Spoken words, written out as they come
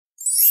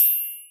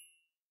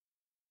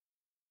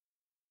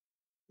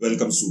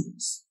Welcome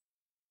students.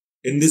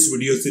 In this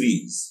video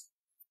series,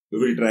 we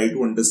will try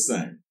to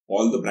understand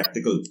all the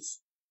practicals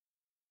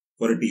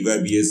for a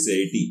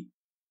T.Y.Bsc.It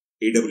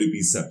AWP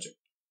subject,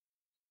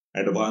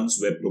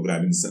 Advanced Web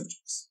Programming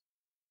Subjects.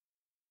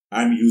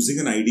 I am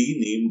using an IDE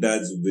named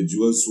as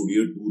Visual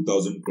Studio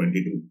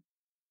 2022,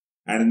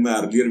 and in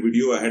my earlier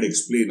video I had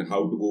explained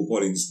how to go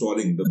for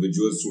installing the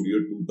Visual Studio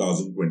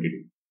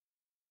 2022.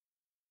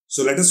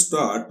 So let us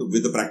start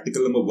with the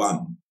practical number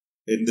 1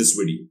 in this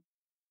video.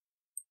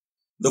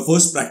 The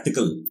first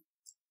practical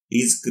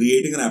is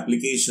creating an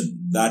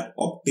application that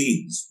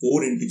obtains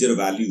 4 integer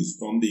values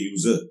from the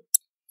user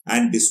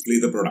and display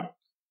the product.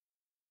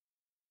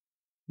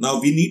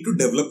 Now we need to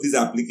develop this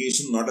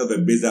application not a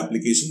web-based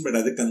application but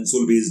as a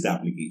console-based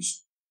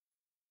application.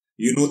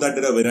 You know that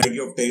there are a variety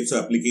of types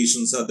of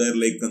applications are there,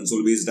 like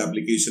console-based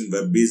application,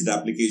 web-based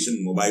application,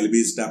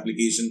 mobile-based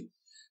application,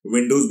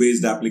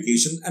 Windows-based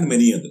application and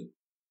many others.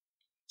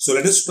 So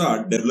let us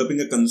start developing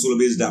a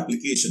console-based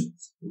application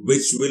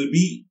which will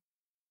be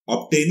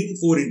obtaining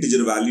 4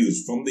 integer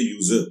values from the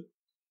user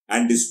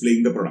and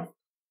displaying the product.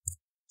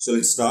 So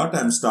let's start.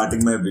 I'm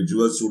starting my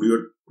Visual Studio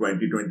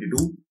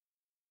 2022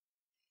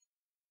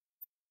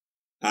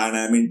 and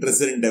I'm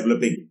interested in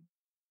developing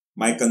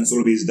my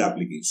console-based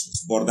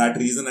applications. For that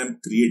reason, I'm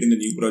creating a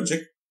new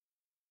project.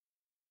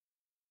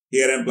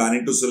 Here I'm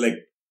planning to select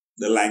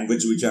the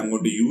language which I'm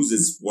going to use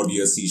is what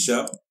is C#.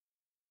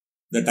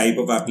 The type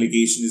of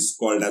application is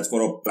called as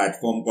for a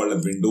platform called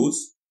as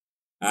Windows.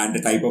 And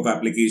the type of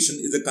application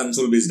is a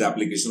console-based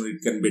application.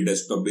 It can be a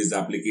desktop-based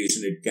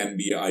application. It can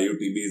be an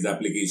IoT-based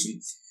application.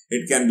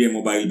 It can be a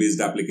mobile-based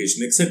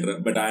application,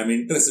 etc. But I am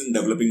interested in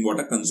developing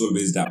what a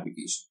console-based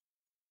application.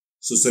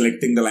 So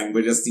selecting the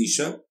language as C#,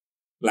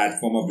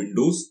 platform of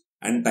Windows,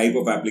 and type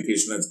of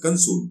application as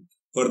console.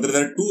 Further,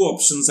 there are 2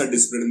 options are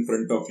displayed in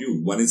front of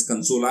you. One is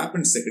console app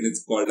and second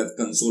is called as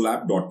console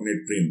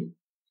app.NET framework.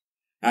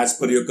 As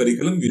per your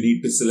curriculum, you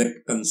need to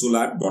select console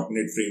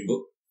app.NET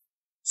framework.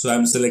 So I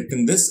am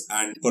selecting this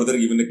and further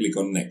given a click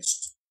on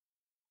next.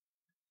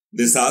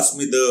 This asks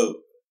me the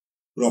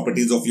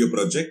properties of your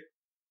project.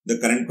 The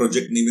current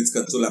project name is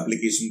console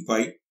application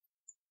file.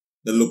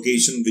 The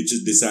location which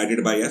is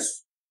decided by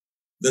us.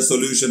 The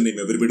solution name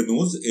everybody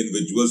knows in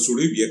Visual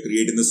Studio we are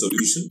creating the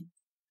solution.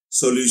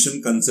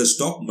 Solution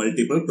consists of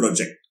multiple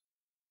projects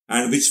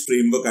and which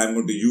framework I am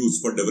going to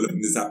use for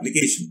developing this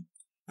application.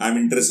 I am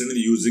interested in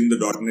using the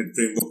 .NET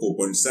framework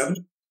 4.7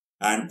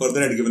 and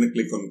further I had given a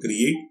click on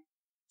create.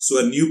 So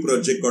a new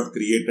project got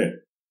created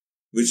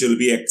which will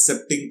be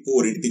accepting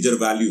 4 integer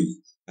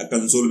values, a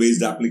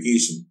console-based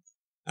application,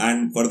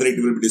 and further it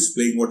will be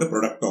displaying what a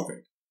product of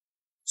it.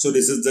 So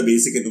this is the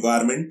basic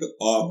environment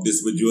of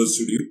this Visual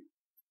Studio.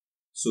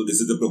 So this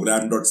is the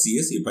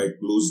program.cs. If I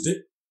closed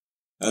it,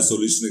 a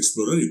solution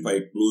explorer, if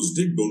I closed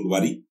it, don't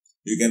worry.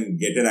 You can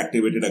get it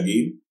activated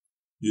again.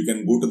 You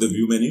can go to the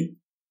view menu.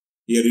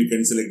 Here you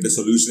can select the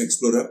solution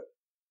explorer.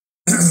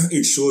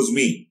 It shows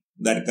me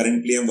that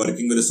currently I am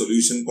working with a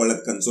solution called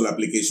as console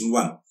application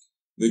 1,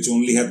 which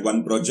only has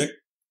one project,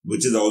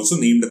 which is also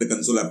named as the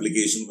console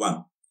application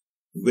 1,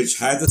 which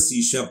has a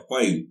C#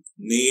 file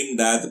named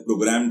as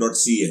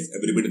program.cs.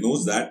 Everybody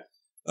knows that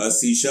a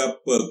C#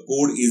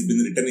 code is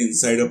been written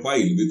inside a file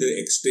with an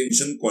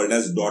extension called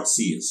as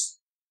 .cs.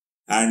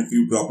 And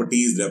few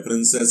properties,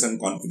 references and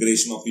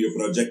configuration of your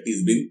project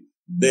is been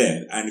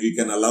there and we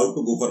can allow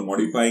to go for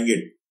modifying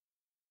it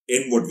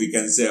in what we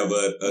can say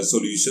our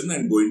solution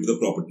and go into the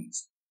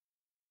properties.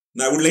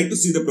 Now I would like to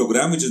see the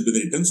program which has been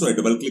written. So I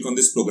double click on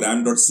this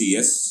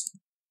program.cs.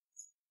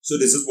 So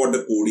this is what the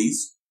code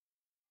is.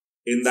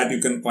 In that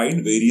you can find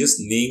various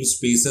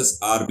namespaces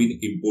are being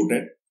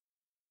imported.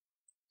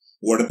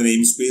 What are the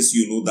namespace?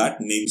 You know that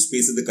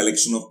namespace is the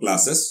collection of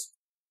classes.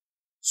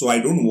 So I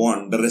don't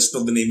want the rest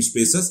of the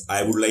namespaces.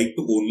 I would like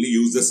to only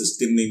use the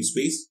system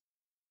namespace.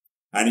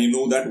 And you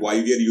know that why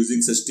we are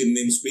using system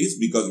namespace?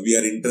 Because we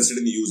are interested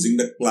in using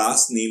the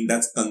class named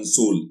as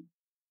console.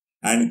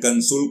 And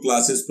console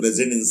class is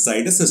present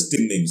inside a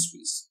system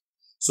namespace.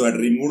 So I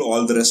removed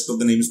all the rest of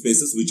the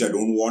namespaces which I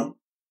don't want.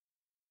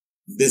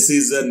 This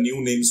is a new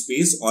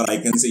namespace or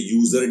I can say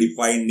user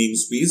defined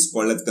namespace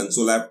called as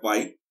console app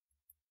file,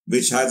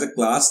 which has a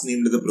class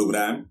named the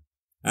program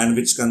and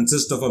which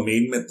consists of a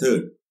main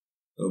method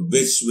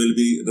which will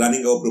be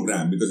running our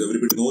program, because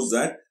everybody knows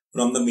that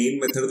from the main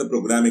method the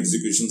program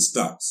execution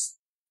starts.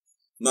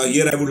 Now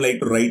here I would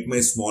like to write my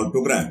small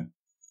program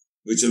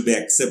which will be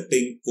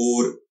accepting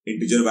 4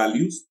 integer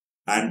values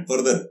and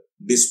further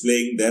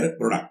displaying their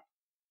product.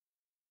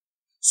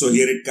 So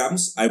here it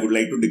comes. I would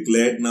like to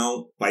declare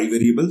now 5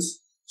 variables.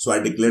 So I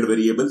declared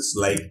variables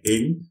like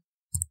int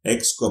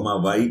x,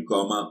 y,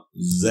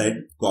 z,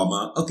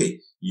 okay.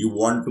 You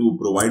want to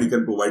provide, you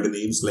can provide the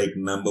names like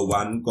number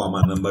 1,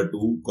 number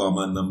 2,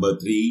 number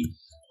 3,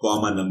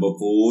 number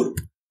 4.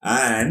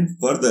 And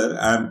further,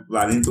 I am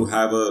planning to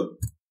have a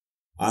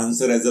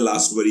answer as the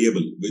last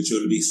variable, which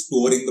will be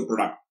storing the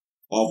product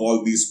of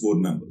all these 4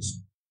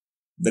 numbers.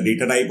 The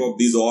data type of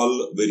these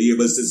all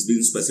variables is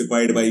being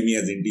specified by me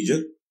as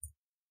integer.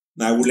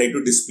 Now I would like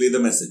to display the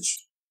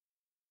message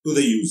to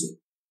the user.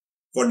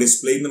 For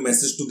displaying the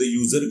message to the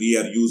user, we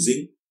are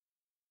using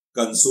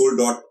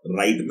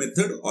console.write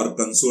method or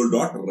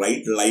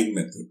console.writeLine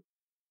method.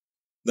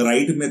 The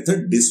write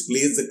method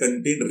displays the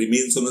content,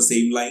 remains on the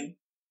same line,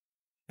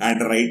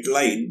 and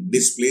WriteLine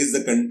displays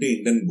the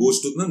content and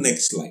goes to the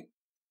next line.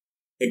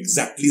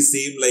 Exactly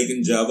same like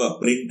in Java,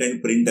 print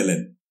and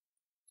println.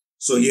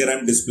 So here I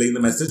am displaying the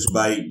message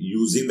by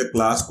using the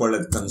class called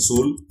as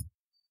console,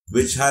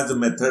 which has a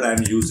method I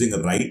am using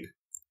write,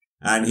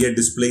 and here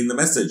displaying the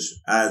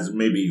message as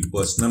maybe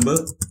first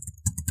number,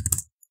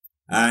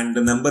 and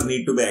the number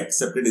need to be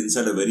accepted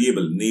inside a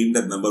variable named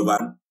as number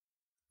 1.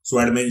 So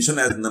I had mentioned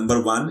as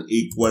number 1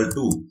 equal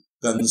to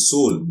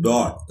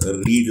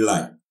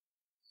console.readLine.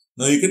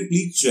 Now you can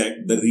please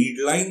check the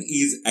readLine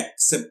is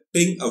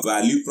accepting a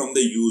value from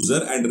the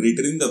user and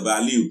returning the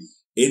value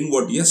in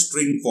what is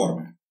string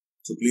format.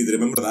 So please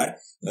remember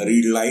that the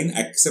readLine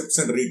accepts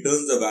and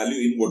returns the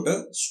value in what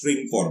a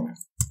string format.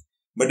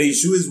 But the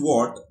issue is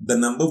what? The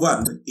number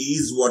 1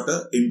 is what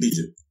a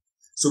integer.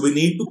 So we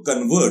need to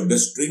convert the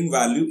string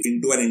value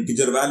into an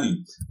integer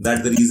value.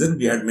 That's the reason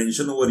we had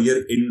mentioned over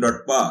here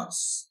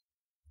in.parse.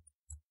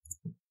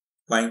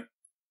 Fine.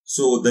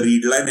 So the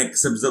readLine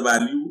accepts the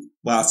value,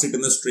 pass it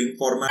in the string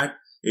format.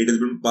 It has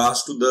been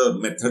passed to the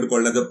method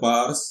called as the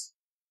parse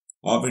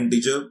of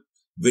integer,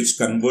 which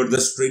converts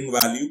the string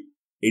value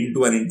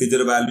into an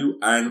integer value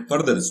and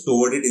further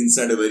stored it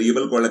inside a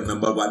variable called as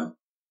number 1.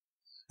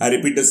 I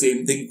repeat the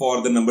same thing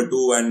for the number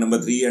 2 and number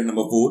 3 and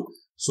number 4.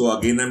 So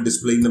again I am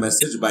displaying the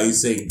message by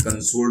saying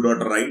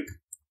console.write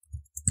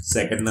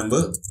second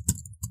number.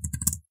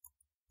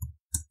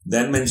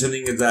 Then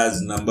mentioning it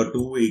as number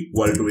 2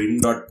 equal to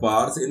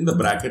in.parse. In the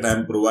bracket I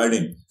am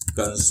providing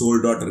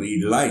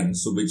console.readLine.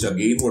 So which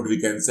again what we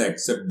can say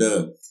accept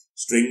the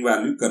string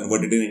value,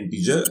 converted in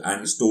integer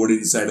and stored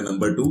inside a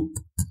number 2.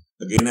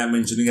 Again I am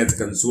mentioning as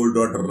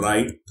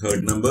console.write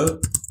third number.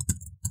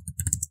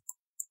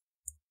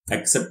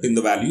 Accepting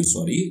the value,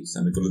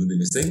 semicolon is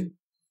missing.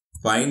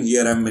 Fine,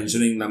 here I am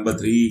mentioning number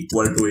 3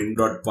 equal to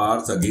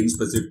in.parse, again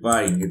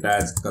specifying it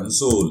as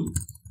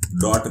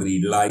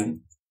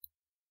console.readLine.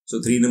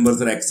 So 3 numbers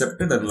are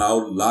accepted and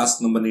now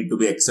last number need to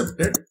be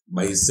accepted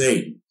by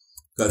saying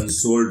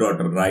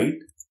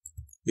console.write.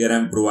 Here I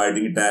am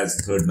providing it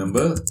as third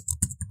number.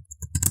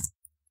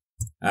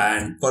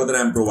 And further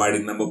I am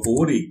providing number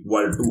 4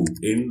 equal to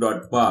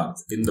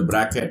in.parse in the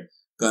bracket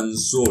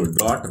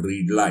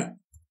console.readLine.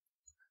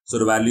 So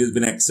the value has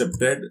been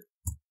accepted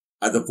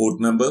as the fourth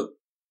number.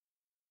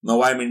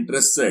 Now I am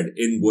interested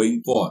in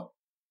going for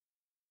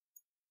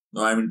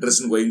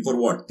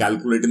what?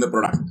 Calculating the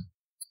product.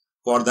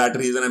 For that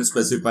reason I am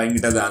specifying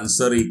it as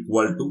answer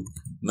equal to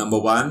number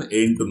 1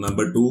 into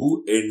number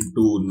 2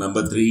 into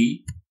number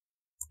 3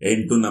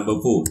 into number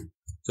 4.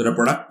 So the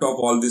product of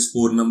all these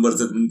 4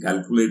 numbers has been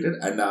calculated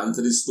and the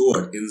answer is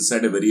stored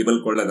inside a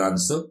variable called as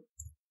answer.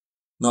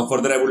 Now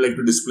further I would like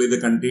to display the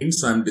content.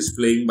 So I am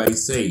displaying by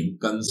saying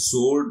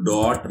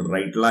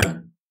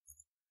console.writeLine.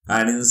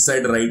 And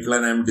inside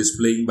WriteLine I am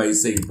displaying by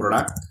saying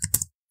product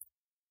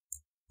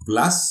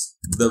plus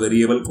the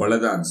variable called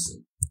as answer.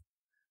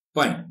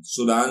 Fine.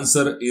 So the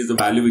answer is the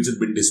value which has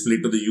been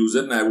displayed to the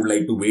user and I would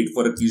like to wait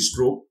for a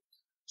keystroke.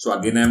 So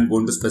again I am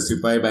going to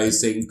specify by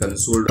saying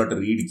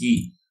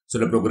console.readKey. So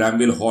the program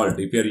will halt.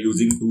 If you are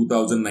using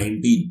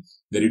 2019,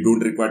 then you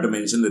don't require to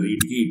mention the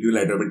read key, it will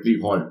automatically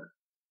halt.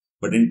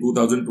 But in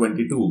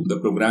 2022, the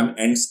program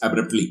ends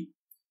abruptly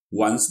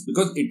once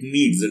because it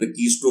needs that a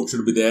keystroke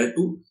should be there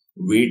to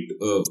wait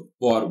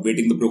for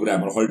waiting the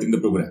program or halting the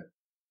program.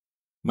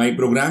 My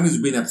program is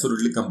been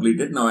absolutely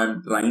completed. Now I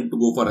am trying to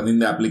go for running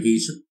the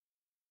application.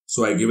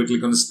 So I give a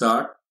click on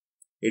start.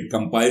 It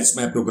compiles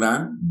my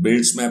program,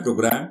 builds my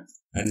program,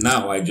 and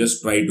now I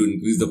just try to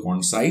increase the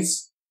font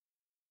size.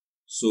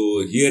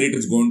 So here it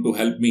is going to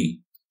help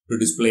me to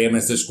display a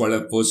message called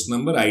a first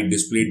number. I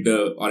displayed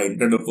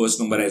entered the first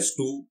number as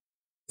 2,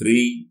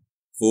 3,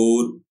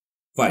 4,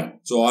 5.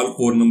 So all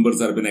 4 numbers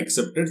have been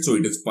accepted. So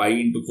it is 5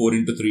 into 4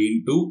 into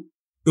 3 into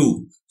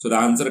 2. So the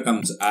answer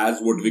comes as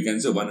what we can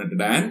say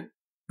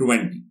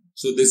 120.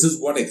 So this is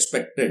what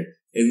expected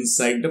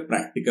inside the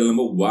practical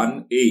number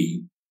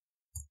 1A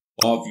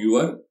of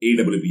your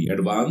AWP,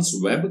 Advanced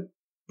Web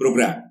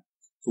Program.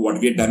 So what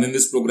we have done in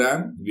this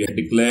program, we have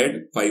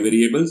declared 5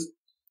 variables.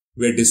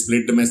 We have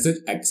displayed the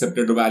message,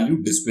 accepted the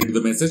value, displayed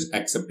the message,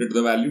 accepted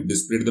the value,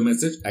 displayed the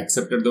message,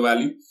 accepted the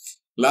value.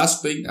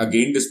 Last thing,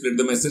 again displayed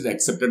the message,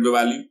 accepted the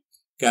value,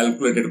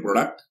 calculated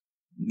product,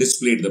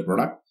 displayed the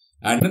product,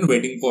 and then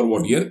waiting for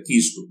what your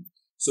keystroke.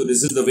 So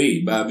this is the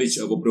way by which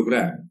our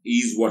program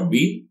is what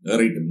we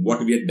written.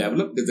 What we have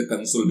developed is a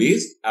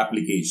console-based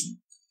application.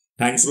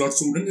 Thanks a lot,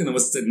 students. In our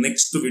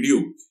next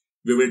video,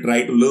 we will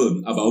try to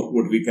learn about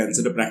what we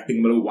consider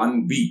practical number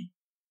 1B.